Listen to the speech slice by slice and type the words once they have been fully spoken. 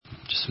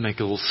Just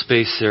make a little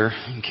space there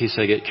in case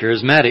I get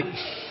charismatic.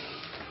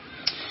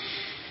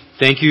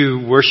 Thank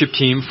you, worship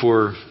team,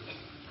 for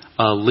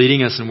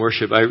leading us in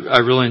worship. I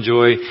really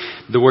enjoy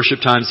the worship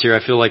times here.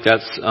 I feel like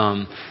that's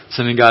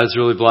something God has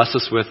really blessed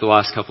us with the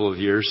last couple of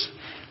years.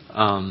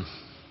 If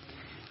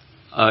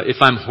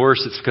I'm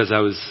hoarse, it's because I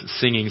was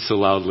singing so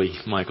loudly,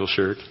 Michael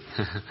Shirk.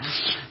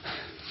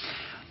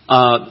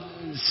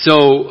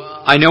 So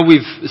I know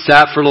we've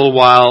sat for a little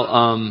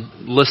while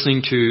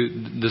listening to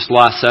this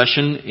last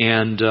session,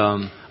 and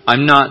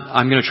I'm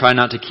going to try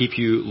not to keep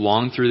you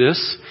long through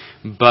this,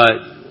 but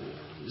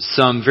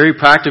some very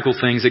practical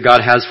things that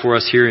God has for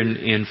us here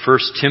in 1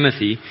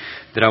 Timothy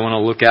that I want to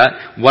look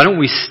at. Why don't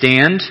we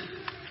stand,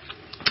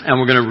 and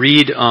we're going to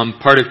read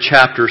part of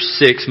chapter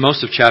 6,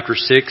 most of chapter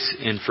 6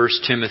 in 1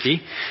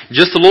 Timothy.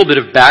 Just a little bit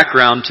of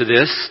background to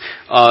this.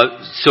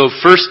 So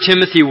 1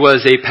 Timothy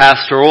was a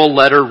pastoral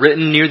letter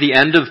written near the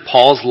end of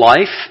Paul's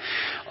life.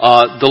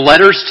 The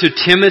letters to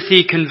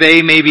Timothy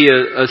convey maybe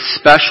a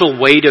special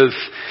weight of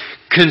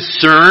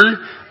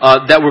concern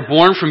that were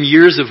born from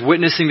years of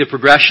witnessing the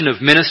progression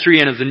of ministry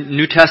and of the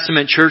New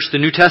Testament church.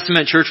 The New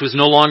Testament church was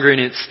no longer in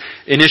its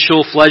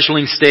initial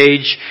fledgling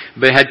stage,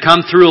 but had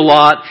come through a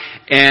lot.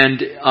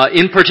 And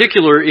in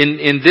particular,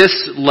 in this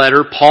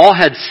letter, Paul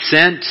had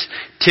sent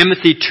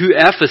Timothy to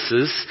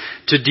Ephesus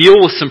to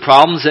deal with some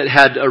problems that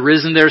had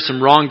arisen there,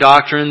 some wrong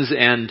doctrines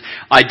and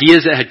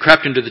ideas that had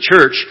crept into the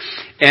church.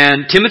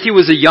 And Timothy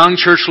was a young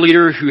church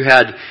leader who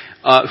had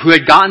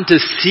gotten to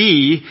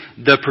see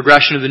the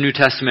progression of the New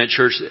Testament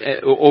church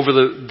over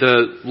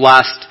the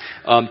last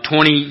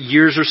 20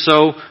 years or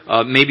so,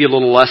 maybe a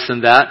little less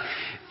than that.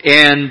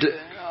 And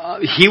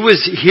he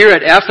was here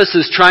at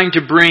Ephesus trying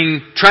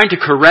to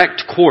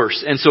correct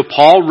course. And so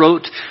Paul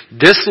wrote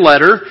this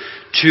letter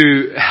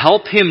to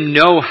help him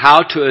know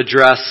how to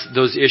address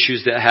those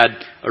issues that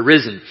had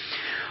arisen.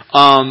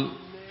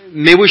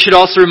 Maybe we should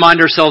also remind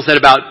ourselves that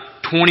about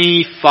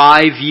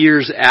 25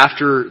 years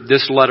after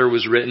this letter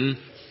was written,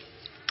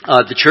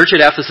 the church at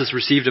Ephesus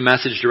received a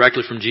message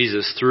directly from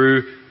Jesus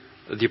through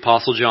the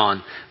Apostle John.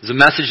 It was a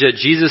message that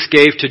Jesus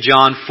gave to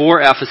John for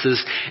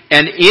Ephesus,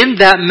 and in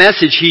that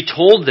message he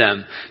told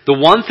them the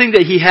one thing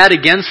that he had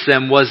against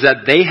them was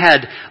that they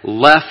had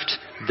left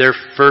their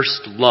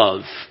first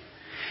love.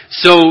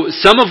 So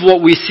some of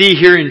what we see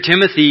here in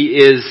Timothy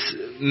is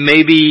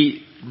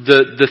maybe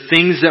the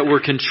things that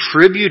were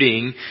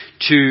contributing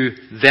to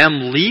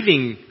them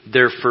leaving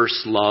their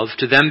first love,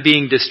 to them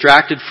being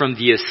distracted from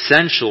the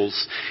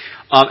essentials.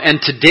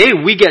 And today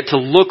we get to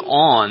look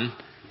on,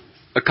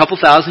 a couple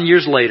thousand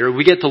years later,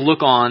 we get to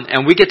look on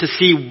and we get to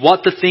see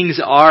what the things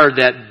are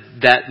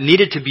that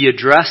needed to be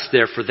addressed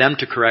there for them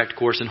to correct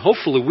course. And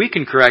hopefully we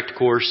can correct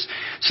course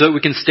so that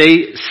we can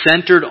stay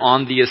centered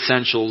on the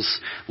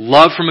essentials.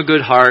 Love from a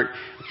good heart,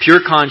 pure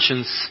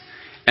conscience,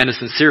 and a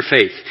sincere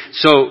faith.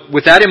 So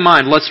with that in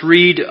mind, let's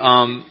read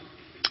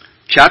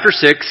chapter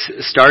 6,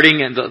 starting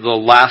in the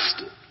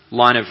last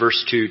line of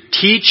verse 2.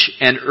 Teach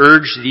and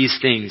urge these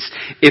things.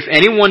 If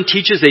anyone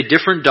teaches a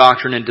different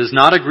doctrine and does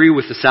not agree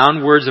with the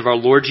sound words of our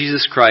Lord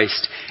Jesus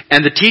Christ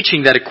and the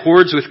teaching that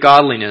accords with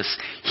godliness,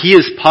 he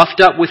is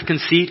puffed up with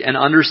conceit and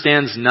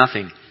understands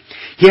nothing.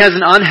 He has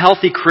an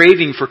unhealthy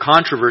craving for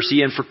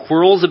controversy and for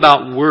quarrels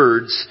about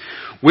words,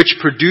 which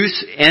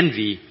produce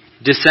envy,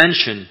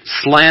 dissension,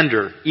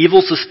 slander,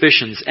 evil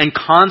suspicions, and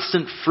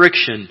constant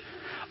friction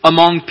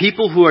among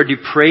people who are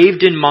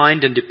depraved in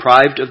mind and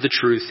deprived of the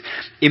truth,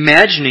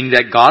 imagining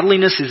that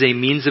godliness is a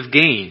means of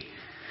gain.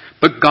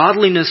 But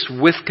godliness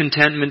with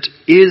contentment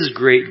is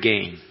great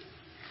gain.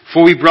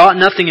 For we brought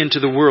nothing into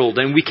the world,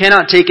 and we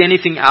cannot take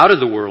anything out of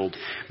the world.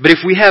 But if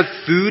we have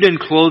food and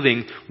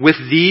clothing, with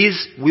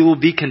these we will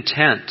be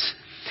content.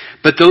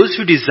 But those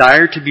who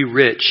desire to be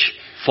rich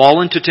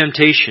fall into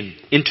temptation,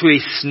 into a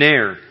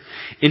snare,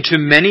 into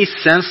many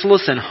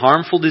senseless and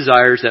harmful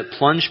desires that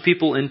plunge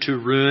people into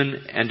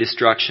ruin and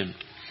destruction.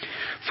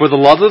 For the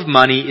love of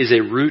money is a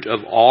root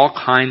of all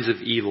kinds of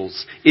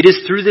evils. It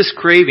is through this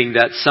craving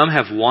that some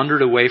have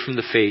wandered away from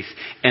the faith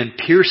and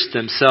pierced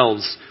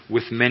themselves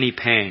with many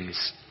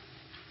pangs.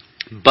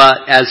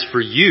 But as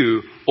for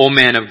you, O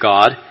man of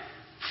God,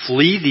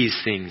 flee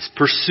these things.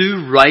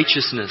 Pursue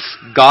righteousness,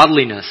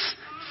 godliness,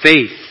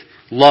 faith,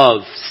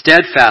 love,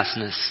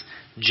 steadfastness,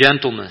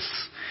 gentleness.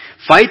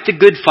 Fight the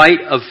good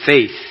fight of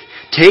faith.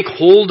 Take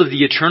hold of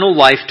the eternal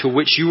life to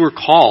which you were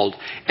called,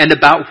 and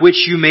about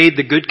which you made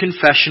the good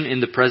confession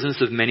in the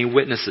presence of many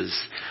witnesses.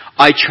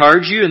 I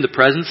charge you in the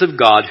presence of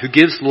God, who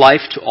gives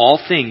life to all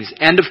things,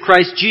 and of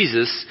Christ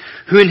Jesus,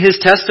 who in his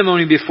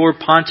testimony before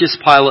Pontius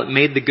Pilate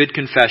made the good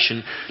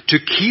confession, to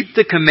keep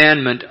the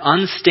commandment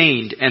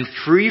unstained and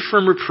free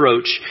from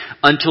reproach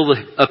until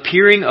the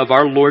appearing of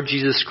our Lord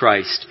Jesus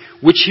Christ,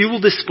 which he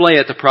will display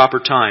at the proper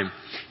time.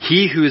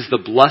 He who is the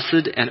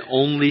blessed and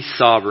only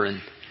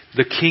sovereign,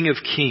 the King of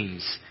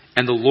kings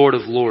and the Lord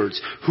of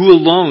lords, who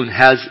alone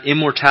has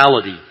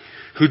immortality,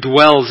 who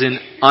dwells in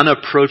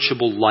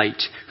unapproachable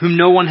light, whom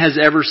no one has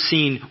ever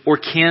seen or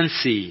can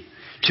see.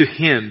 To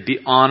him be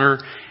honor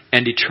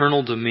and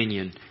eternal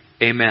dominion.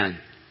 Amen.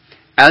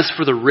 As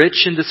for the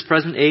rich in this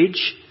present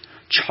age,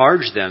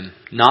 Charge them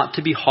not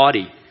to be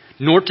haughty,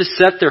 nor to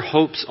set their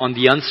hopes on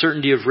the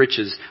uncertainty of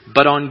riches,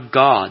 but on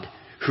God,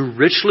 who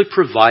richly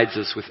provides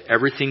us with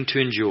everything to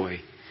enjoy.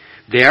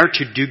 They are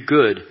to do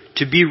good,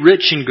 to be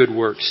rich in good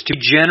works, to be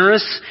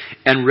generous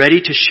and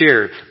ready to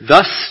share,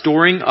 thus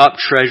storing up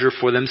treasure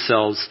for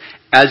themselves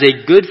as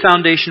a good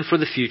foundation for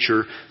the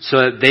future, so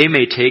that they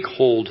may take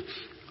hold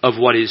of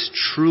what is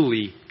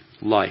truly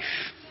life.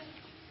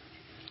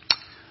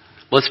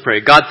 Let's pray.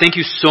 God, thank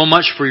you so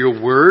much for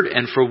your word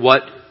and for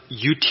what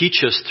you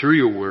teach us through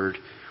your word.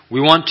 We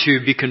want to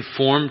be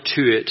conformed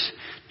to it,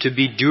 to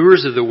be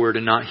doers of the word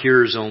and not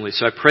hearers only.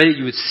 So I pray that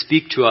you would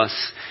speak to us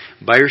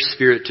by your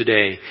Spirit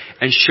today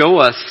and show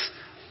us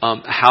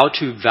how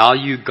to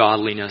value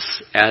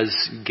godliness as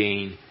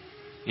gain.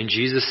 In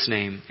Jesus'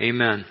 name,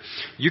 amen.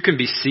 You can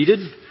be seated.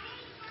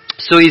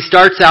 So he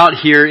starts out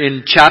here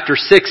in chapter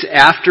 6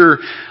 after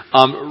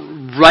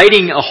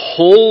writing a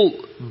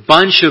whole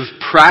bunch of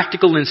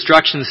practical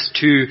instructions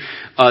to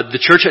the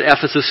church at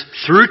Ephesus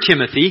through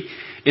Timothy.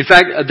 In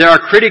fact, there are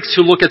critics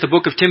who look at the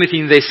book of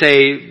Timothy and they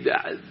say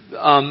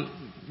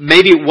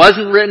maybe it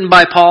wasn't written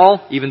by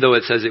Paul, even though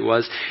it says it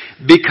was,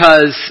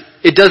 because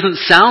it doesn't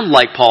sound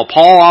like Paul.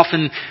 Paul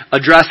often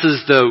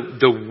addresses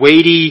the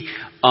weighty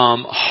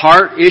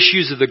heart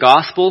issues of the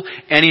gospel,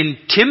 and in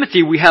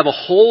Timothy we have a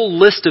whole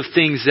list of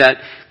things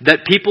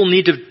that people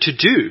need to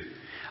do.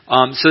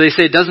 So they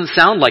say it doesn't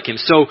sound like him.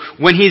 So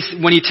when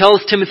he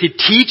tells Timothy,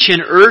 teach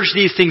and urge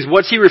these things,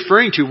 what's he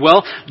referring to?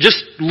 Well, just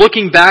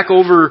looking back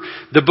over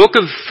the book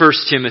of 1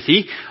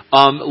 Timothy,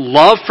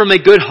 love from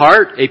a good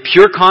heart, a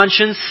pure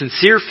conscience,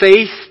 sincere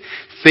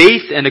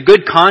faith and a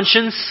good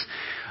conscience,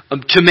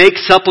 to make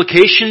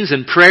supplications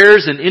and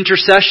prayers and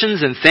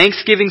intercessions and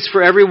thanksgivings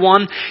for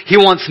everyone. He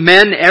wants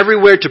men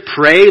everywhere to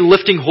pray,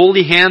 lifting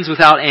holy hands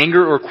without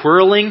anger or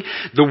quarreling.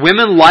 The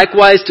women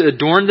likewise to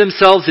adorn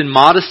themselves in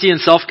modesty and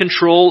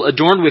self-control,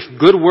 adorned with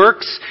good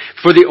works.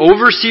 For the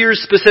overseers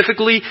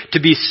specifically,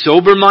 to be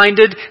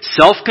sober-minded,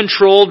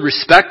 self-controlled,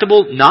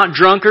 respectable, not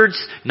drunkards,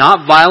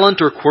 not violent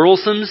or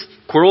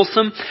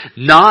quarrelsome,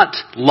 not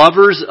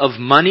lovers of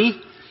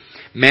money,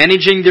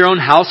 managing their own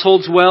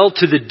households well.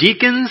 To the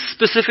deacons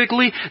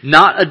specifically,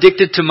 not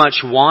addicted to much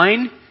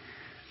wine,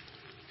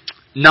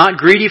 not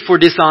greedy for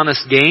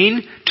dishonest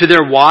gain. To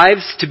their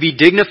wives, to be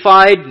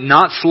dignified,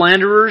 not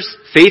slanderers,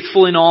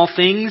 faithful in all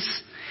things.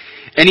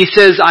 And he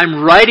says,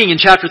 in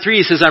chapter 3,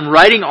 he says, I'm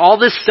writing all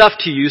this stuff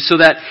to you so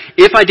that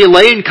if I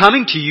delay in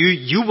coming to you,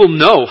 you will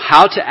know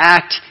how to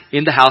act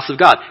in the house of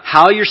God,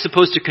 how you're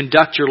supposed to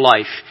conduct your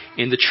life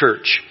in the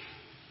church.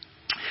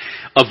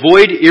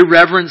 Avoid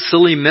irreverent,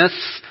 silly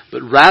myths,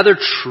 but rather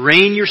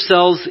train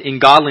yourselves in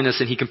godliness.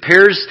 And he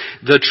compares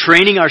the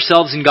training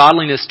ourselves in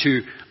godliness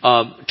to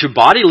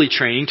bodily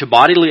training, to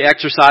bodily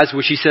exercise,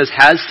 which he says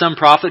has some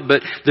profit,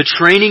 but the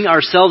training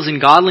ourselves in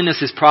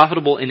godliness is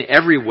profitable in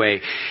every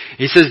way.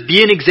 He says,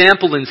 be an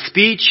example in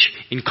speech,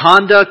 in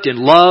conduct, in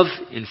love,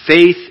 in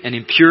faith, and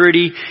in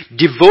purity.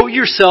 Devote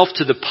yourself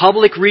to the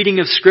public reading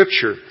of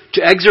Scripture,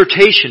 to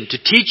exhortation, to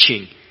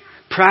teaching.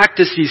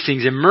 Practice these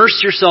things.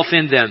 Immerse yourself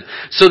in them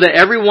so that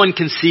everyone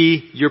can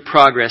see your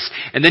progress.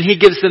 And then he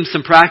gives them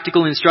some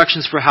practical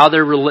instructions for how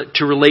they're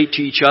to relate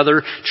to each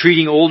other,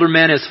 treating older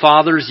men as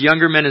fathers,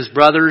 younger men as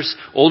brothers,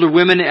 older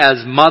women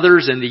as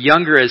mothers, and the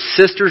younger as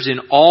sisters in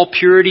all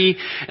purity,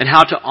 and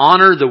how to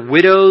honor the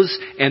widows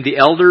and the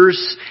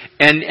elders.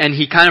 And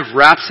he kind of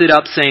wraps it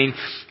up saying,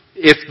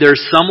 if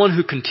there's someone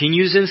who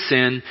continues in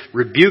sin,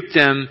 rebuke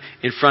them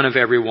in front of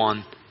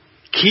everyone.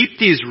 Keep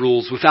these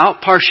rules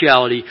without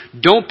partiality.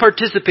 Don't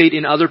participate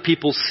in other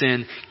people's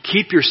sin.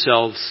 Keep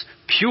yourselves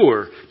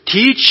pure.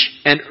 Teach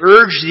and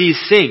urge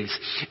these things.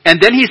 And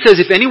then he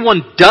says, if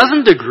anyone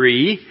doesn't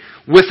agree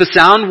with the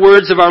sound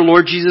words of our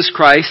Lord Jesus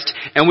Christ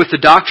and with the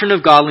doctrine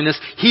of godliness,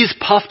 he's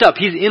puffed up.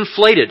 He's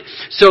inflated.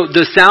 So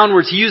the sound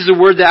words, he uses a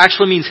word that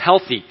actually means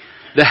healthy.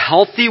 The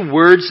healthy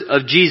words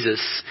of Jesus.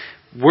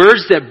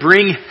 Words that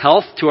bring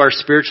health to our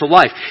spiritual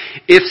life.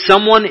 If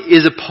someone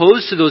is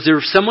opposed to those,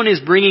 if someone is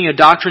bringing a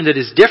doctrine that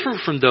is different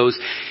from those,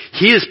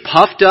 he is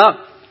puffed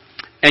up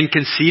and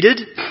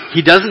conceited.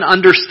 He doesn't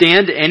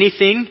understand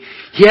anything.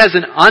 He has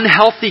an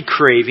unhealthy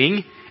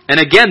craving. And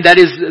again, that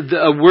is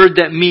a word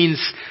that means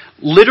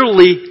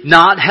literally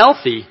not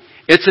healthy.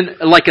 It's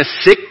like a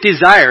sick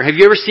desire. Have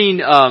you ever seen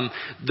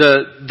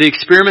the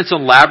experiments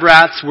on lab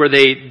rats where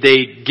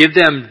they give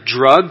them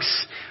drugs?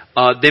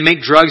 They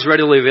make drugs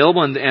readily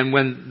available, and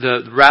when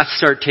the rats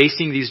start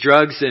tasting these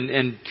drugs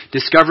and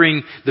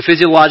discovering the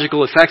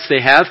physiological effects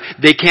they have,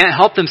 they can't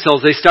help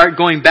themselves. They start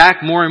going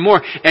back more and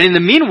more. And in the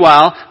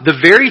meanwhile, the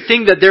very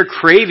thing that they're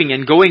craving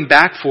and going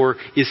back for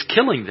is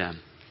killing them.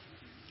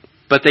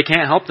 But they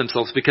can't help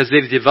themselves because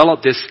they've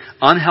developed this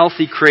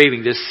unhealthy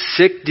craving, this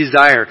sick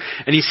desire.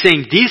 And he's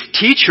saying these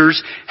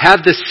teachers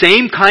have the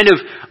same kind of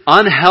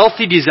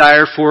unhealthy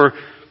desire for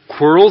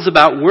quarrels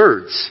about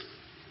words.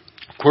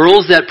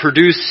 Quarrels that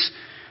produce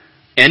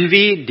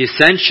envy,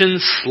 dissension,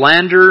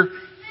 slander,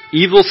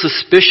 evil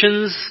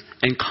suspicions,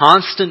 and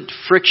constant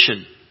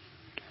friction.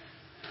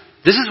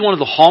 This is one of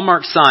the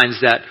hallmark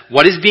signs that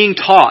what is being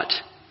taught,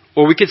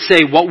 Or we could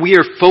say what we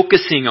are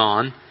focusing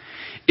on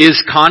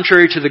is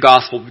contrary to the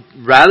gospel.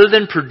 Rather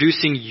than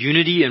producing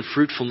unity and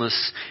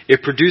fruitfulness,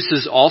 it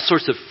produces all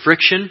sorts of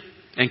friction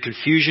and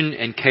confusion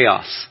and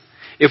chaos.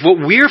 If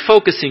what we are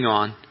focusing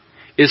on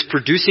is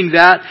producing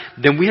that,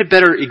 then we had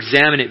better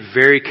examine it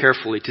very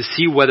carefully to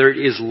see whether it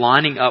is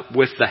lining up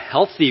with the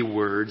healthy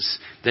words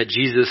that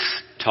Jesus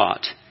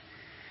taught.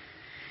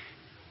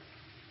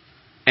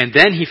 And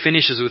then he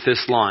finishes with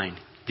this line.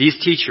 These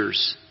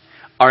teachers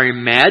are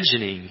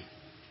imagining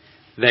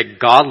that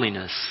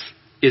godliness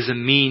is a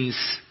means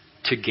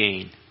to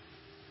gain.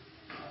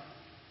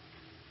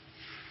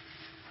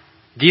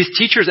 These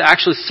teachers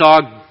actually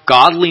saw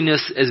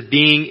godliness as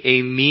being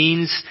a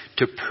means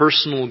to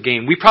personal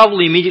gain. We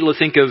probably immediately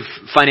think of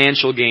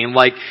financial gain,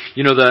 like,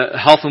 the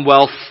health and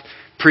wealth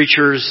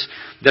preachers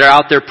that are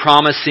out there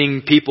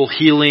promising people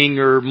healing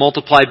or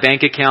multiply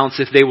bank accounts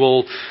if they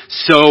will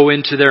sow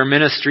into their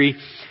ministry.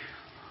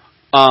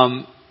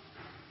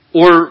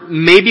 Or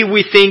maybe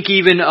we think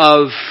even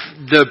of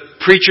the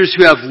preachers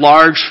who have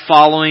large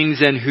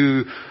followings and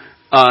who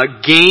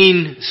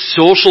gain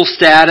social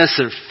status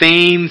and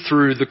fame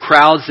through the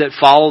crowds that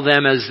follow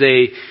them as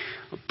they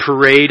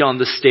parade on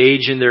the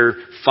stage in their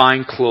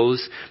fine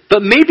clothes.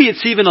 But maybe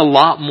it's even a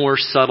lot more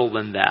subtle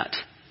than that.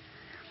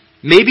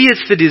 Maybe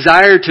it's the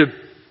desire to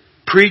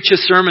preach a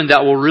sermon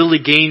that will really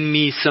gain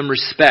me some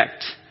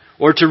respect,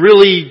 or to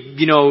really,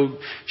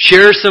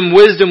 share some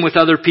wisdom with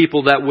other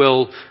people that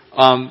will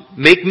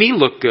make me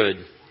look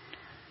good.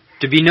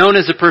 To be known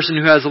as a person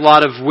who has a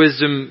lot of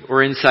wisdom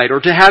or insight, or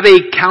to have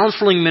a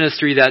counseling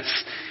ministry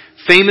that's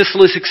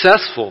famously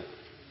successful.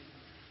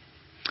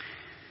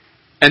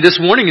 And this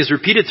warning is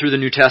repeated through the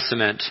New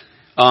Testament.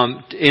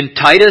 In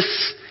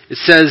Titus, it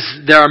says,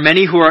 there are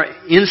many who are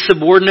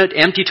insubordinate,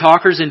 empty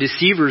talkers and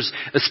deceivers,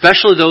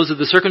 especially those of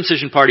the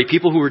circumcision party,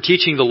 people who were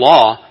teaching the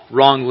law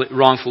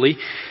wrongfully.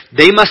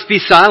 They must be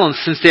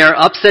silenced, since they are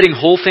upsetting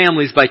whole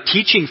families by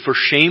teaching for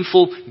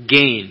shameful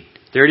gain.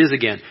 There it is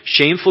again.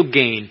 Shameful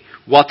gain.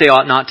 What they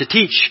ought not to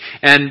teach.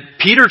 And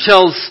Peter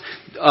tells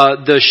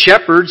the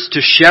shepherds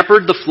to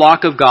shepherd the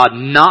flock of God,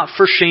 not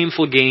for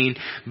shameful gain,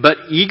 but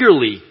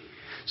eagerly.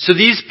 So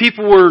these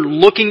people were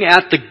looking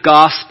at the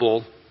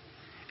gospel,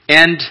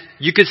 and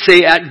you could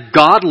say at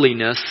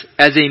godliness,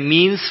 as a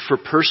means for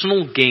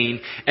personal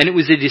gain, and it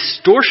was a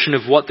distortion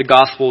of what the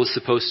gospel was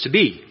supposed to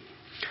be.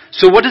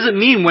 So what does it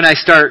mean when I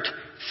start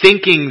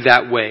thinking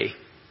that way,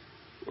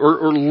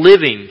 or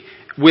living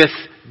with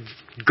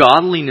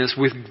godliness,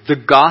 with the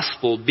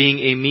gospel being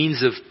a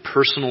means of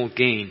personal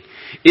gain?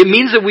 It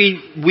means that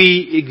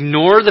we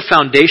ignore the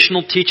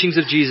foundational teachings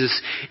of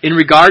Jesus in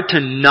regard to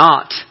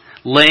not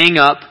laying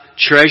up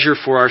treasure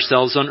for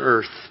ourselves on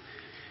earth,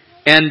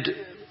 and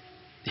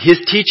His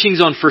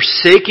teachings on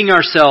forsaking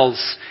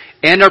ourselves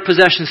and our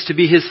possessions to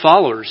be His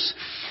followers.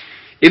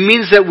 It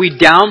means that we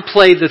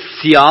downplay the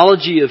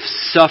theology of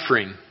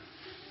suffering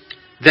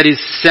that is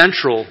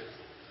central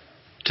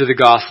to the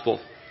gospel.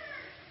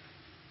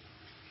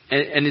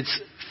 And it's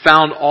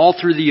found all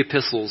through the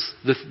epistles,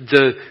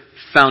 the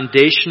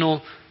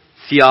foundational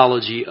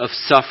theology of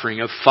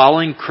suffering, of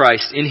following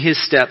Christ in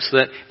His steps, so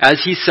that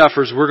as He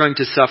suffers, we're going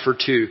to suffer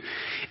too.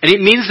 And it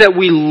means that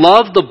we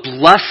love the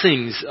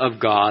blessings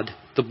of God,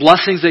 the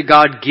blessings that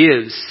God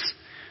gives,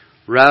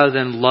 rather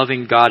than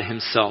loving God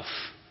Himself.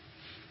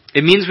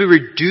 It means we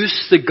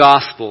reduce the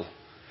gospel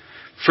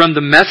from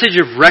the message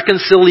of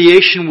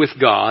reconciliation with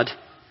God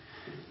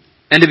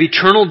and of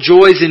eternal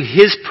joys in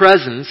His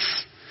presence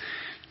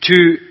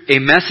to a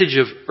message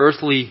of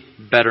earthly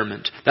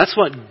betterment. That's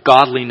what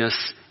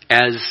godliness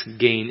as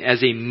gain,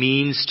 as a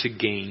means to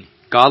gain.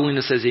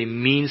 Godliness as a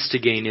means to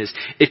gain is.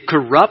 It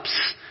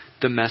corrupts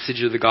the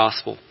message of the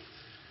gospel.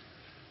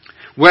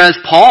 Whereas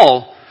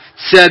Paul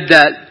said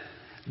that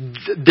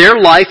their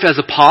life as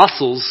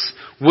apostles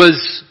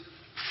was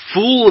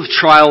full of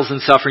trials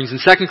and sufferings. In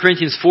 2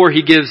 Corinthians 4,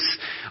 he gives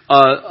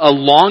a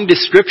long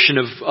description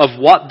of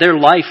what their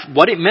life,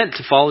 what it meant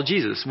to follow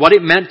Jesus, what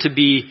it meant to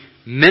be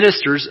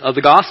ministers of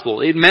the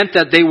gospel. It meant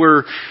that they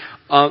were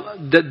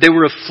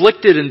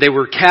afflicted and they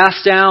were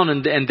cast down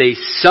and they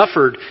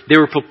suffered. They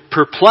were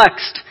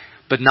perplexed,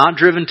 but not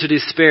driven to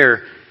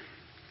despair.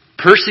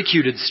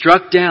 Persecuted,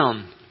 struck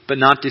down, but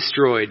not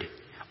destroyed.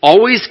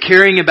 Always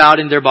carrying about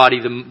in their body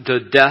the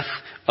death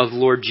of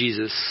Lord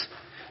Jesus,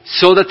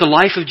 so that the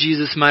life of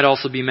Jesus might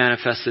also be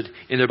manifested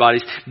in their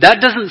bodies.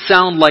 That doesn't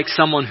sound like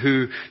someone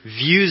who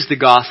views the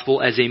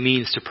gospel as a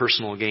means to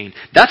personal gain.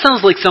 That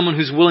sounds like someone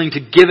who's willing to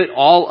give it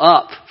all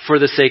up for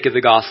the sake of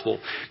the gospel,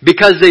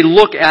 because they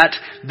look at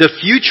the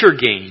future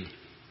gain,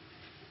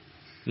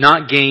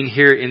 not gain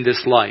here in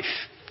this life.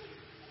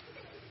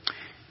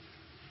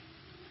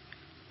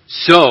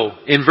 So,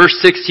 in verse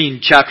 16,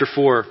 chapter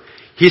 4,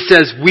 he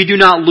says, we do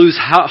not lose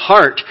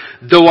heart.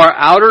 Though our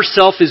outer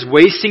self is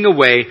wasting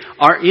away,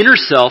 our inner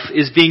self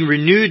is being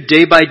renewed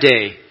day by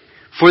day.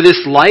 For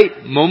this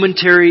light,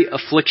 momentary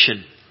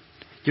affliction.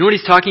 You know what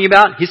he's talking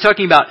about? He's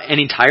talking about an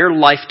entire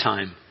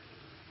lifetime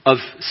of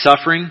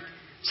suffering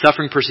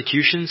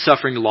persecution,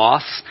 suffering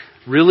loss,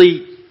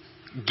 really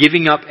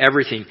giving up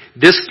everything.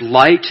 This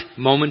light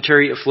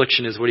momentary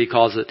affliction is what he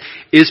calls it,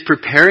 is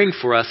preparing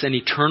for us an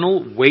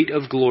eternal weight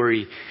of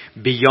glory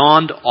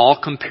beyond all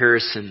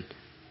comparison.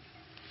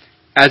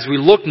 As we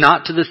look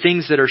not to the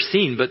things that are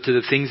seen, but to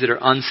the things that are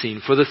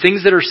unseen. For the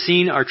things that are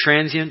seen are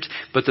transient,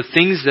 but the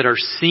things that are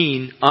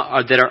seen,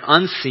 that are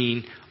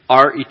unseen,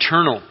 are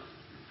eternal.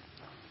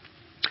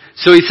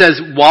 So he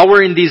says, while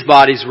we're in these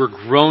bodies, we're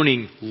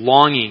groaning,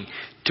 longing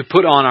to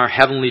put on our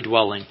heavenly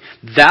dwelling.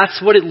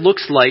 That's what it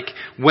looks like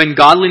when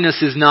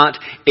godliness is not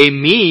a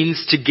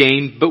means to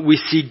gain, but we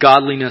see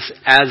godliness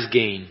as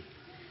gain.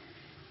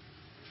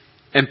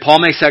 And Paul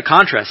makes that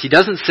contrast. He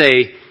doesn't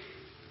say,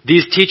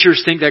 these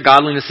teachers think that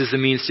godliness is a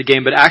means to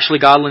gain, but actually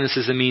godliness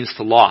is a means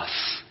to loss.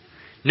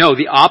 No,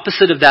 the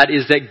opposite of that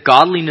is that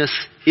godliness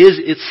is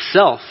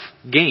itself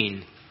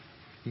gain.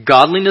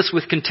 Godliness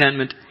with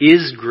contentment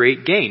is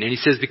great gain. And he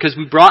says, because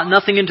we brought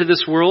nothing into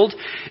this world,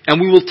 and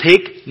we will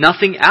take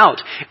nothing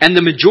out. And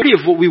the majority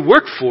of what we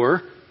work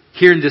for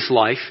here in this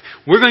life,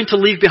 we're going to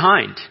leave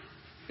behind.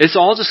 It's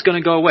all just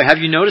going to go away. Have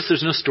you noticed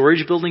there's no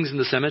storage buildings in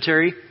the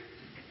cemetery?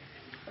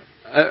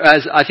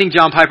 As I think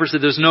John Piper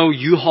said, there's no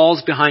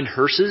U-Hauls behind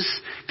hearses.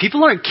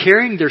 People aren't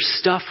carrying their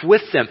stuff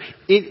with them.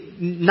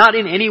 Not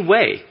in any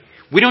way.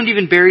 We don't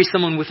even bury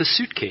someone with a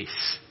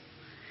suitcase.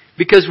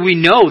 Because we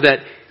know that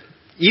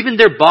even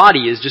their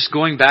body is just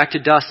going back to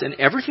dust, and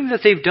everything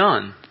that they've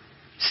done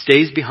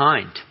stays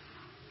behind.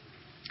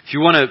 If you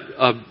want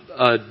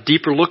a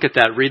deeper look at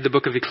that, read the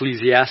book of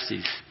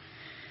Ecclesiastes,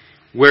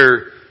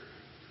 where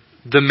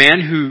the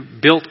man who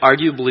built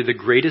arguably the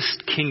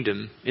greatest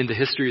kingdom in the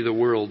history of the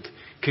world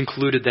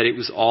concluded that it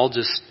was all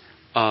just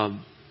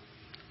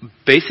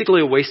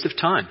basically a waste of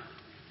time.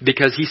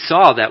 Because he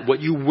saw that what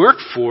you work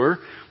for,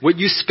 what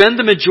you spend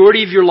the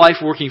majority of your life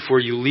working for,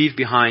 you leave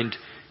behind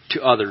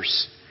to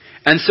others.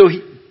 And so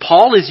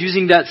Paul is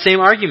using that same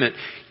argument.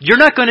 You're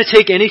not going to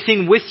take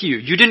anything with you.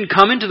 You didn't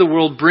come into the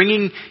world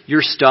bringing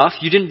your stuff.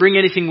 You didn't bring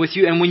anything with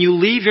you. And when you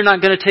leave, you're not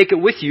going to take it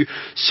with you.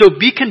 So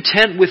be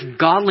content with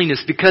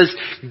godliness, because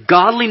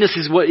godliness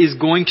is what is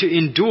going to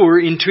endure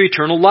into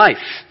eternal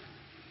life.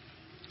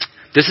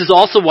 This is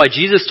also why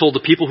Jesus told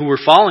the people who were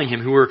following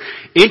him, who were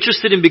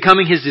interested in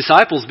becoming his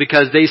disciples,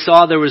 because they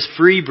saw there was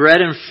free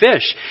bread and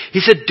fish. He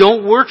said,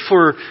 don't work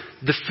for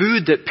the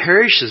food that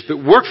perishes,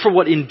 but work for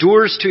what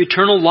endures to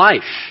eternal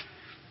life.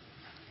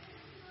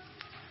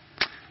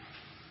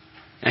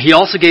 And he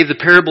also gave the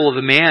parable of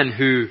the man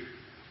who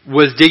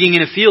was digging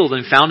in a field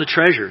and found a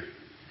treasure.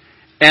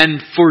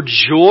 And for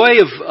joy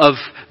of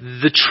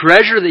the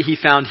treasure that he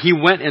found, he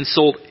went and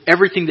sold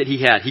everything that he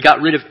had. He got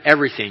rid of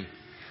everything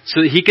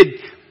so that he could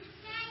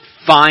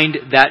find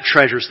that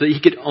treasure, so that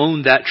he could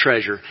own that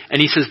treasure. And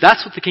he says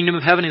that's what the kingdom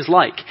of heaven is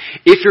like.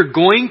 If you're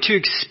going to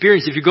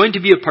experience, if you're going to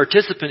be a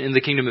participant in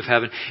the kingdom of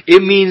heaven,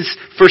 it means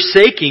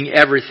forsaking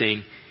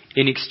everything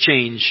in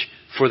exchange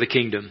for the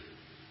kingdom.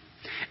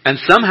 And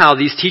somehow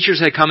these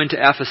teachers had come into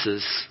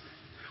Ephesus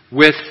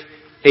with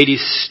a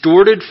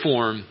distorted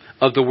form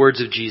of the words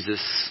of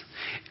Jesus.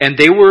 And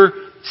they were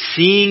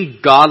seeing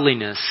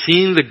godliness,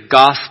 seeing the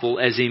gospel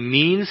as a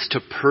means to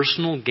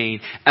personal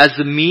gain, as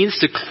the means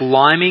to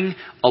climbing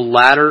a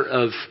ladder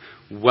of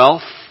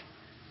wealth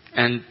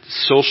and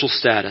social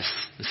status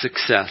and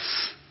success.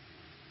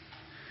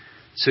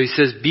 So he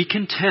says, be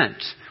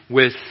content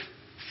with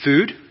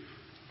food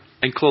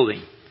and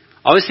clothing.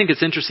 I always think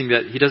it's interesting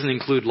that he doesn't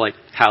include like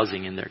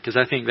housing in there, because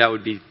I think that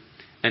would be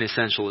an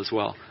essential as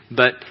well.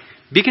 But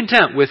be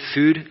content with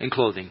food and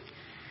clothing.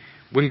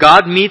 When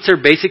God meets our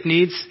basic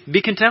needs,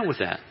 be content with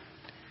that.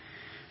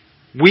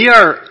 We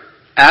are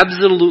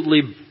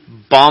absolutely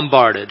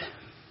bombarded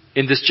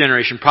in this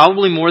generation,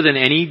 probably more than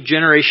any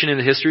generation in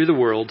the history of the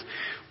world,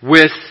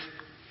 with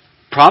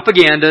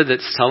propaganda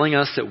that's telling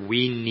us that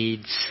we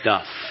need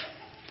stuff.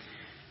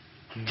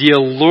 The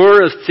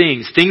allure of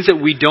things that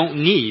we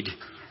don't need,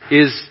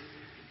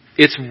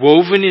 it's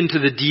woven into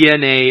the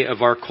DNA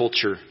of our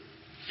culture.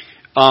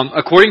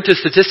 According to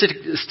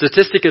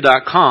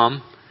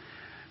Statistica.com,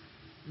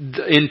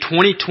 in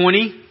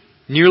 2020,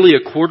 nearly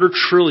 $250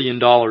 billion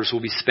will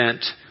be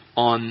spent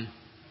on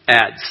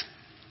ads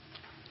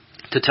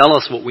to tell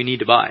us what we need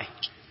to buy.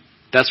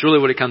 That's really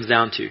what it comes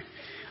down to.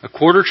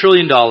 $250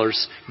 billion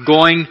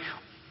going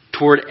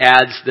toward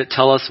ads that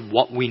tell us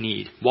what we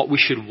need, what we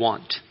should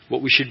want,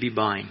 what we should be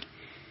buying.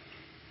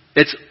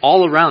 It's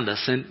all around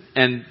us,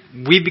 and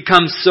we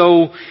become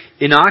so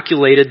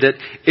inoculated that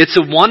it's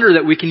a wonder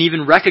that we can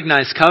even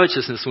recognize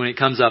covetousness when it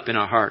comes up in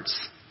our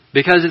hearts.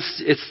 Because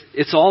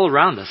it's all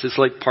around us. It's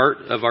like part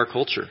of our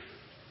culture.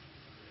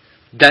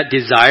 That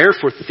desire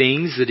for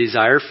things, the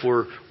desire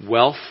for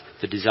wealth,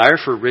 the desire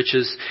for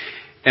riches.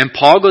 And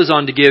Paul goes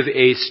on to give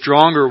a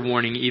stronger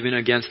warning even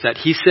against that.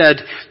 He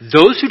said,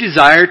 those who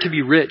desire to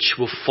be rich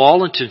will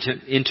fall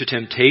into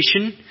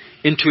temptation,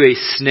 into a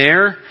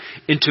snare,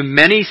 into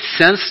many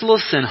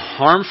senseless and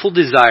harmful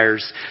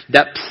desires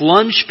that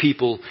plunge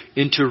people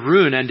into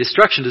ruin and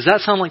destruction. Does that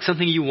sound like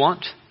something you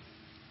want?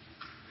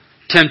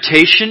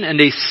 temptation and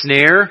a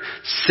snare,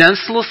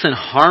 senseless and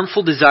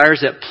harmful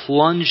desires that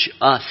plunge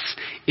us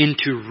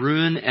into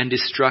ruin and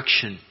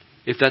destruction,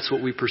 if that's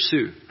what we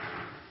pursue.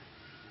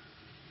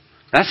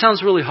 That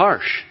sounds really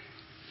harsh.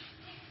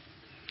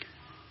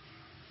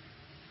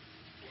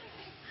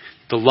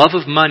 The love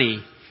of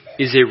money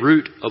is a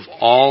root of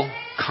all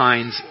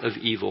kinds of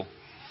evil.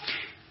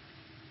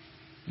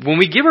 When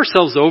we give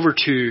ourselves over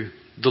to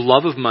the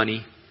love of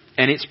money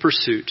and its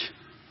pursuit,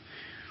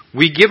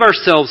 we give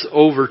ourselves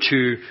over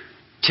to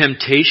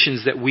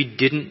temptations that we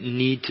didn't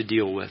need to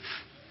deal with.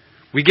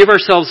 We give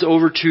ourselves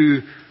over to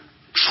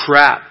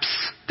traps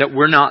that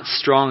we're not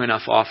strong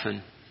enough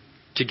often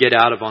to get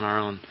out of on our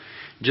own.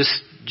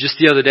 Just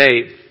the other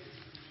day,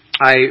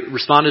 I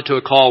responded to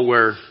a call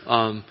where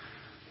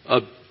a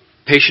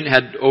patient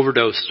had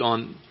overdosed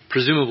on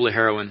presumably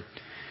heroin.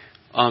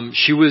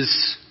 She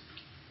was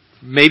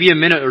maybe a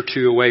minute or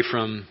two away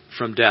from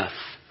death.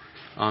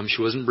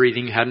 She wasn't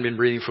breathing, hadn't been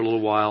breathing for a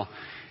little while.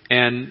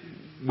 And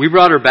we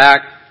brought her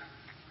back.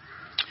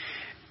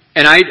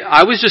 And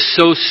I was just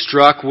so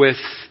struck with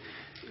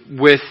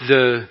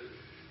the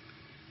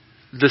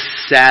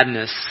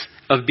sadness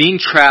of being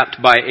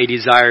trapped by a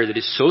desire that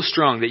is so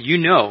strong that you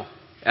know,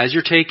 as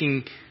you're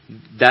taking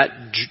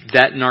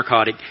that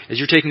narcotic, as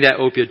you're taking that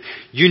opiate,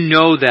 you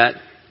know that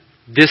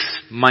this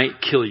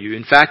might kill you.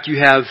 In fact, you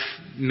have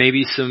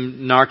maybe some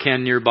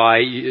Narcan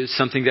nearby,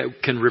 something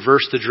that can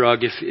reverse the drug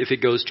if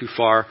it goes too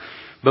far.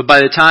 But by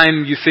the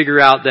time you figure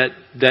out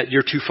that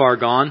you're too far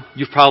gone,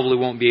 you probably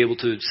won't be able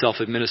to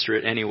self-administer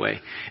it anyway.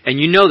 And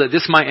you know that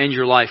this might end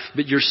your life,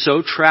 but you're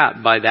so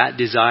trapped by that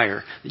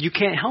desire that you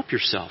can't help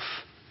yourself.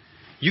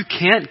 You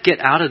can't get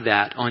out of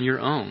that on your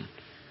own.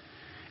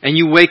 And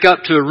you wake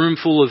up to a room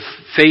full of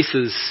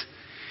faces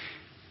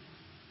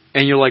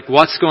and you're like,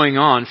 what's going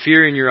on?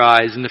 Fear in your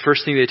eyes. And the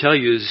first thing they tell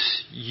you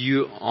is,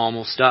 you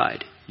almost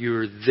died. You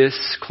were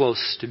this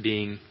close to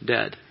being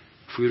dead.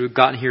 If we would have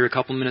gotten here a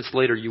couple minutes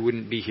later, you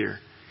wouldn't be here.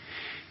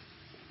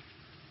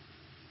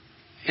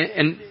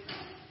 And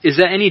is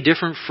that any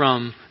different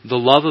from the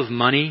love of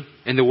money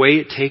and the way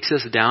it takes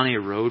us down a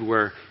road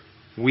where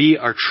we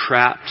are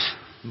trapped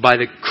by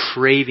the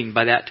craving,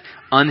 by that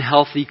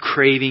unhealthy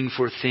craving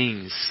for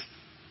things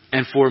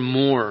and for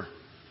more,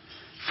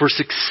 for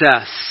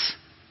success?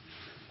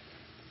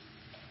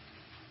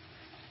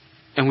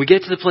 And we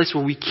get to the place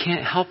where we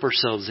can't help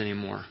ourselves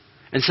anymore.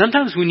 And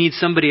sometimes we need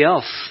somebody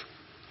else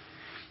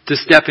to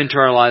step into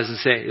our lives and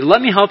say,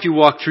 let me help you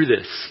walk through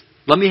this.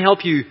 Let me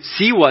help you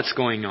see what's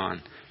going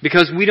on.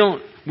 Because we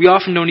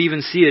often don't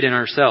even see it in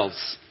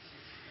ourselves.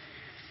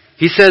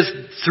 He says,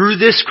 through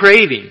this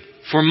craving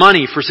for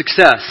money, for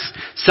success,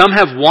 some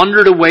have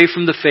wandered away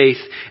from the faith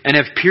and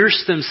have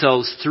pierced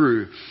themselves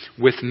through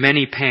with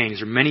many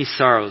pangs or many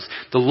sorrows.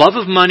 The love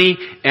of money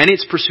and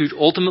its pursuit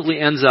ultimately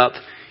ends up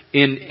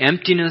in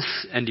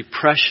emptiness and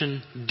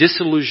depression,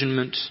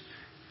 disillusionment,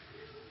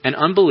 and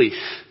unbelief,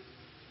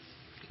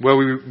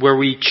 where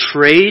we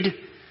trade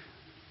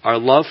our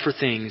love for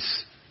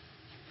things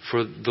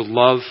for the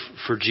love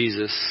for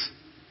Jesus.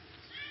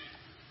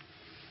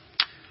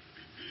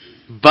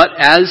 But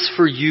as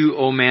for you,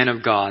 O man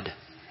of God,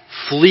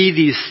 flee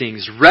these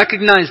things.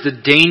 Recognize the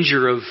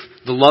danger of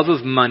the love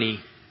of money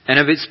and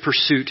of its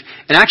pursuit,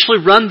 and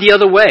actually run the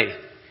other way.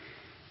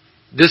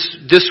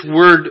 This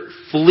word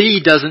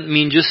flee doesn't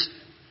mean just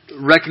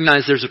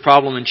recognize there's a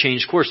problem and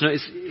change course. No,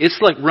 it's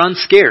like run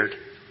scared.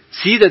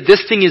 See that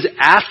this thing is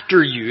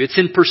after you. It's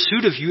in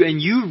pursuit of you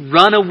and you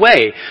run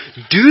away.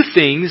 Do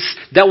things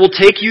that will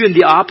take you in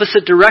the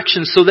opposite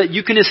direction so that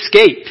you can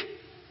escape.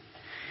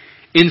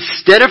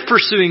 Instead of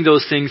pursuing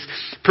those things,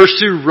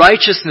 pursue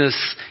righteousness,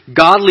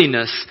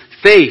 godliness,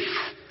 faith,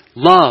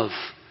 love,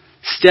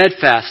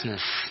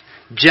 steadfastness,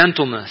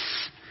 gentleness.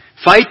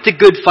 Fight the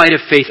good fight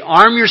of faith.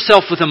 Arm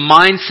yourself with a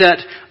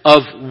mindset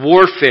of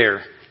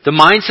warfare. The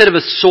mindset of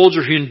a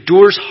soldier who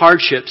endures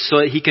hardships so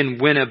that he can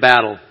win a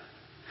battle.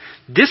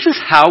 This is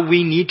how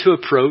we need to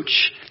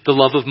approach the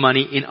love of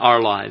money in our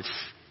lives.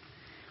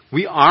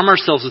 We arm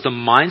ourselves with the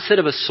mindset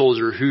of a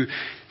soldier who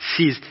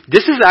sees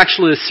this is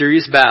actually a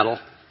serious battle.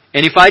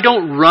 And if I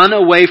don't run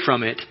away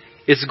from it,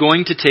 it's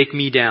going to take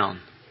me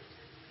down.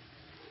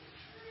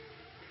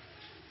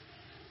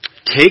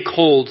 Take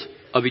hold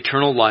of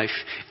eternal life.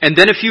 And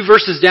then a few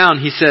verses down,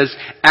 he says,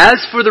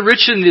 as for the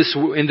rich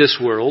in this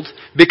world,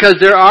 because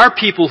there are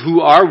people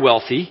who are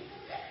wealthy,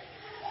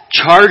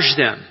 charge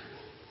them.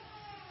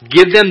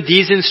 Give them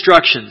these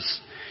instructions.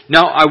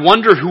 Now, I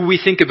wonder who we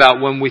think about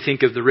when we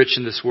think of the rich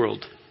in this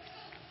world.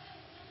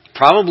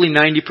 Probably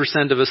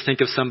 90% of us think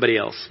of somebody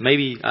else.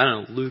 Maybe, I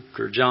don't know, Luke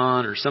or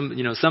John or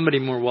somebody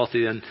more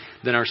wealthy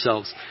than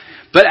ourselves.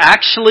 But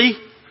actually,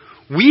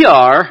 we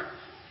are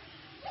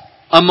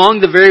among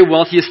the very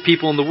wealthiest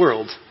people in the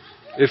world.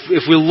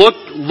 If we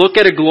look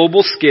at a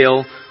global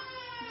scale,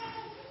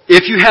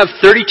 if you have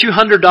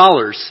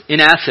 $3,200 in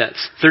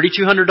assets,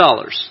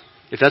 $3,200,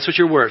 if that's what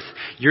you're worth,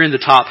 you're in the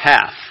top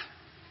half.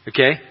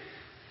 Okay?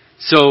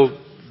 So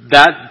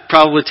that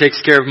probably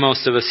takes care of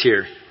most of us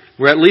here.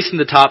 We're at least in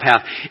the top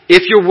half.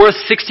 If you're worth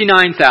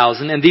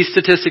 $69,000, and these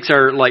statistics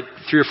are like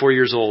 3 or 4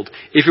 years old,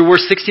 if you're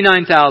worth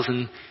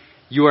 $69,000,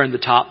 you are in the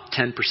top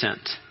 10%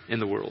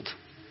 in the world.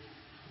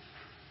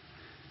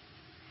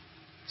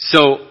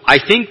 So I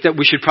think that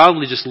we should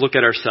probably just look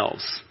at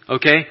ourselves,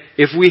 okay?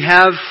 If we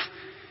have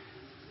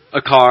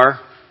a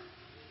car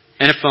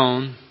and a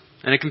phone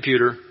and a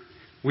computer,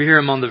 we're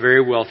among the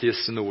very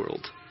wealthiest in the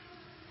world.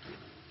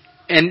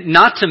 And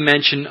not to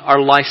mention our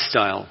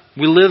lifestyle.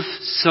 We live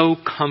so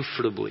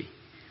comfortably.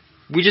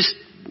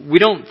 We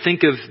don't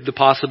think of the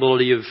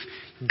possibility of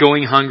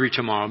going hungry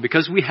tomorrow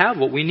because we have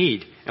what we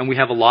need and we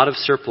have a lot of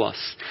surplus.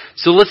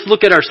 So let's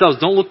look at ourselves.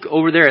 Don't look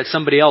over there at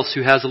somebody else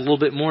who has a little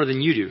bit more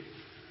than you do.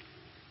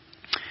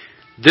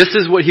 This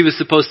is what he was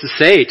supposed to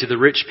say to the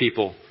rich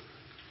people.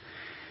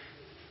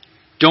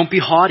 Don't be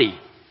haughty.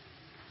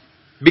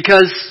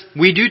 Because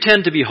we do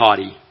tend to be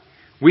haughty.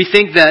 We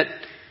think that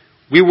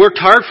we worked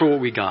hard for what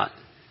we got.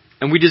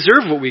 And we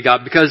deserve what we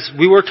got because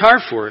we worked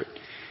hard for it.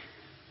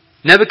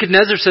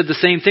 Nebuchadnezzar said the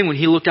same thing when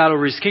he looked out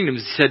over his kingdom.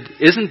 He said,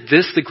 isn't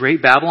this the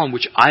great Babylon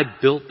which I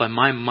built by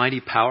my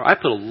mighty power? I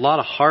put a lot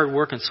of hard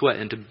work and sweat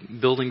into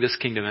building this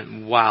kingdom.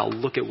 And wow,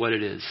 look at what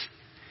it is.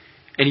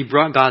 And he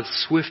brought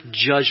God's swift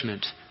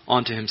judgment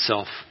onto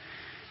himself.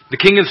 The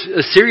king of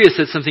Assyria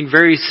said something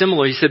very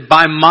similar. He said,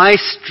 by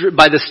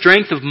the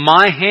strength of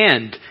my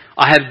hand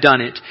I have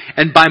done it,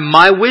 and by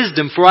my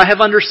wisdom, for I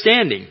have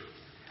understanding.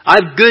 I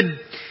have good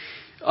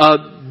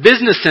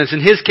business sense. In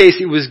his case,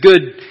 it was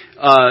good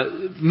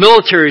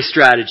military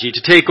strategy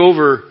to take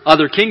over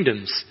other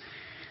kingdoms.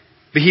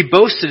 But he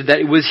boasted that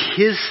it was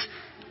his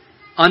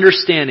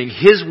understanding,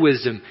 his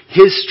wisdom,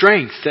 his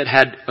strength that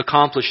had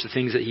accomplished the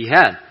things that he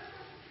had.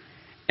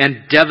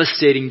 And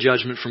devastating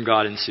judgment from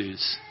God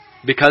ensues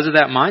because of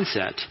that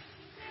mindset.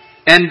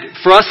 And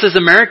for us as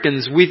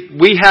Americans,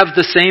 we have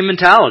the same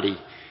mentality.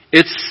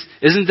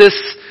 Isn't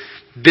this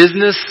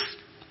business,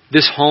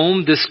 this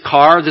home, this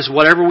car, this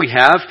whatever we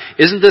have,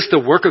 isn't this the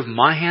work of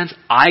my hands?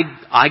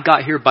 I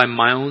got here by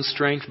my own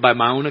strength, by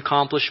my own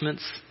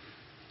accomplishments,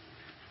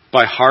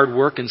 by hard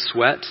work and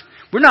sweat.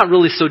 We're not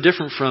really so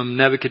different from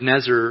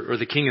Nebuchadnezzar or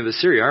the king of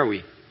Assyria, are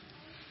we?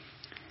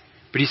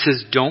 But he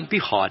says, don't be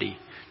haughty.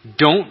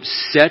 Don't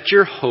set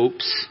your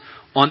hopes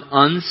on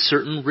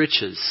uncertain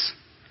riches.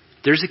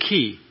 There's a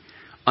key.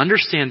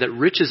 Understand that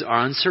riches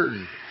are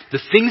uncertain. The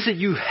things that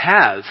you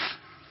have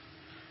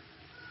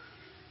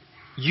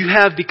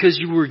because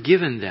you were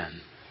given them.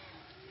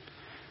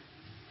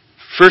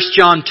 1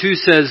 John 2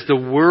 says, the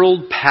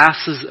world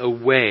passes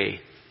away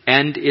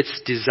and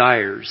its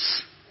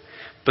desires,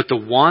 but the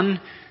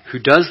one who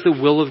does the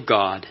will of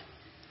God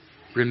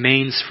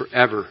remains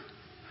forever.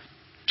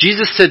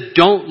 Jesus said,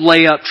 don't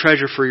lay up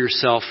treasure for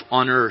yourself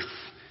on earth,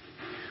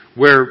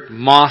 where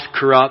moth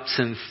corrupts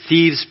and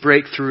thieves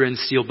break through and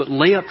steal, but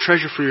lay up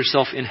treasure for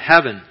yourself in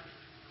heaven.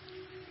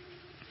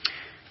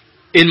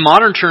 In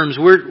modern terms,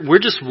 we're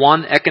just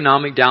one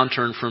economic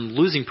downturn from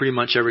losing pretty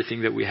much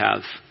everything that we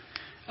have.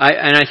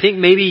 And I think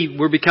maybe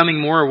we're becoming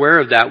more aware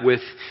of that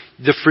with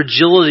the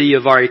fragility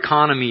of our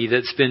economy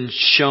that's been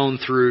shown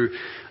through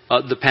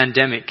the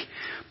pandemic.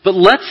 But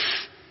let's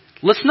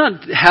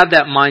not have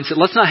that mindset.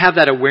 Let's not have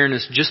that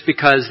awareness just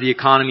because the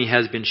economy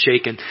has been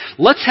shaken.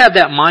 Let's have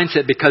that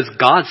mindset because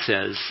God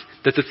says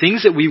that the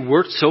things that we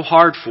worked so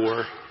hard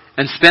for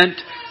and spent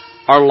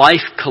our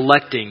life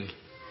collecting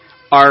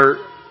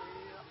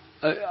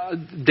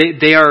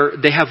they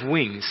have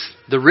wings.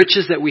 The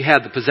riches that we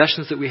have, the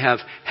possessions that we have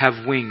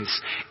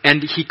wings.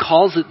 And he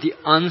calls it the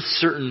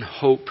uncertain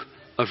hope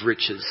of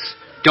riches.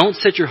 Don't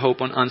set your hope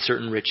on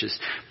uncertain riches,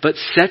 but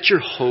set your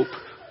hope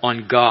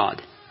on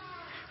God,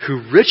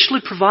 who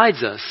richly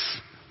provides us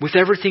with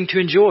everything to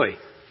enjoy.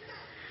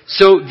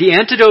 So the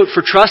antidote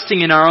for trusting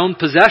in our own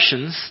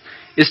possessions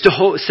is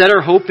to set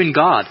our hope in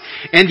God.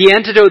 And the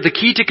antidote, the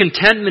key to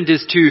contentment,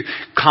 is to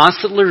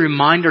constantly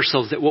remind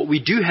ourselves that what we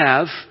do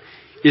have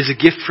is a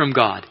gift from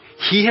God.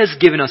 He has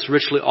given us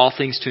richly all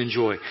things to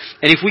enjoy.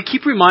 And if we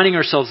keep reminding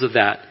ourselves of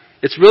that,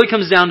 it really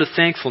comes down to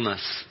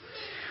thankfulness.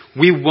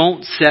 We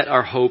won't set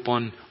our hope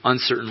on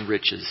uncertain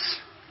riches.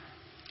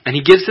 And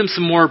he gives them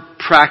some more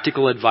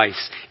practical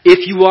advice.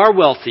 If you are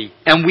wealthy,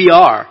 and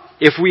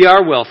if we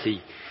are wealthy,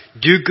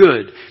 do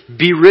good,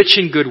 be rich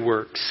in good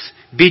works,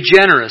 be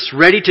generous,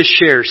 ready to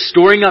share,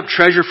 storing up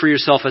treasure for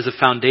yourself as a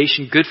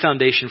foundation, good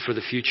foundation for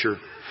the future,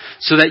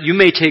 so that you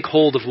may take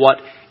hold of what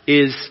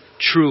is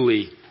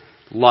truly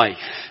life.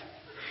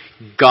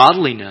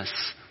 Godliness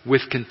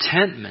with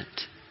contentment,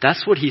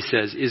 that's what he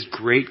says is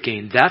great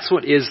gain. That's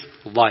what is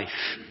life.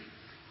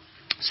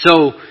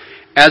 So,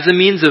 as a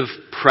means of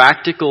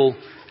practical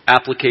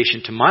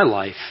application to my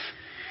life,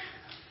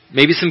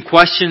 maybe some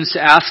questions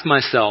to ask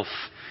myself.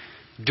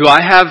 Do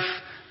I have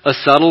a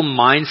subtle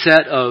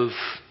mindset of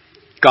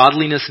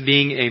godliness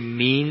being a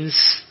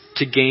means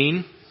to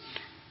gain?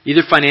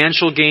 Either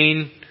financial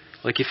gain,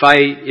 like if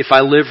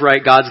I live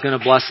right, God's going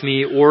to bless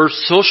me, or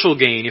social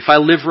gain. If I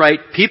live right,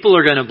 people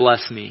are going to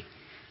bless me.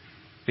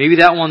 Maybe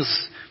that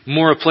one's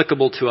more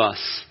applicable to us.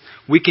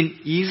 We can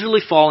easily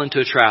fall into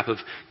a trap of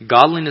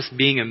godliness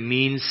being a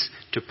means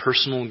to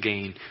personal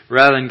gain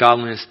rather than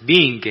godliness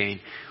being gain.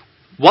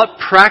 What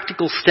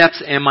practical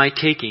steps am I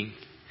taking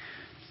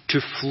to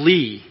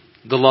flee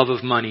the love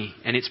of money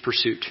and its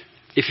pursuit?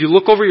 If you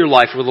look over your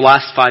life over the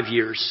last 5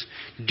 years,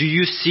 do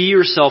you see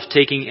yourself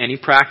taking any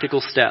practical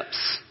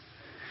steps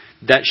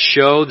that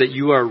show that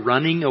you are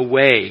running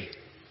away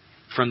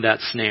from that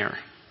snare?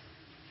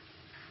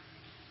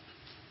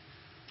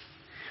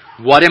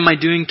 What am I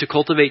doing to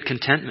cultivate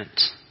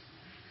contentment?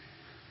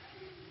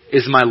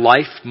 Is my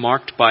life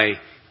marked by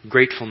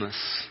gratefulness?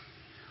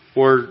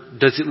 Or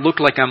does it look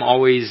like I'm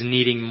always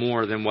needing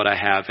more than what I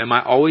have? Am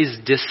I always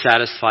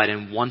dissatisfied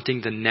and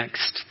wanting the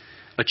next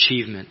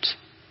achievement?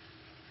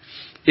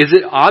 Is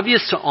it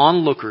obvious to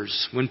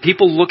onlookers, when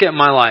people look at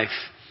my life,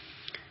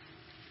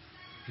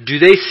 do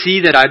they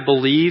see that I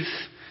believe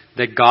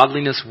that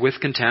godliness with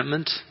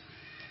contentment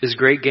is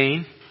great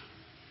gain?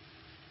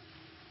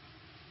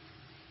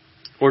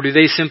 Or do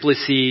they simply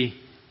see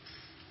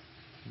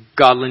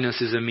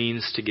godliness is a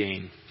means to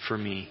gain for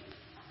me?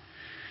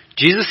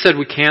 Jesus said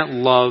we can't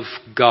love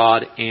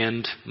God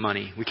and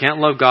money. We can't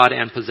love God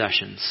and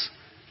possessions.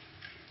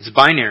 It's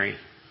binary.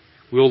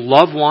 We'll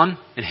love one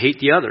and hate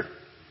the other.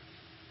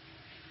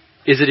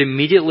 Is it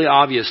immediately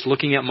obvious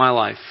looking at my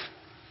life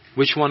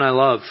which one I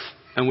love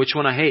and which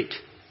one I hate?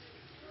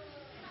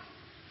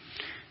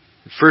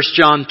 1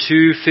 John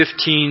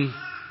 2:15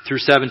 through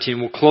 17.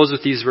 We'll close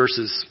with these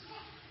verses.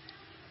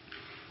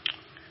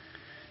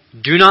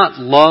 Do not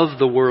love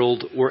the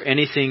world or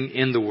anything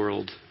in the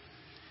world.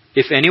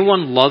 If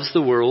anyone loves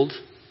the world,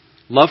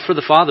 love for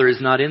the Father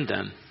is not in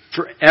them.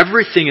 For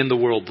everything in the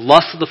world, the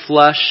lust of the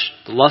flesh,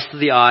 the lust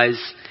of the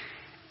eyes,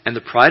 and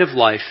the pride of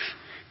life,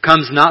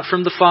 comes not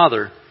from the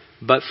Father,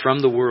 but from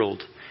the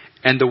world.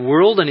 And the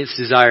world and its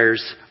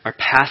desires are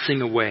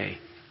passing away.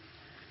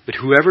 But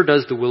whoever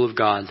does the will of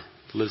God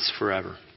lives forever.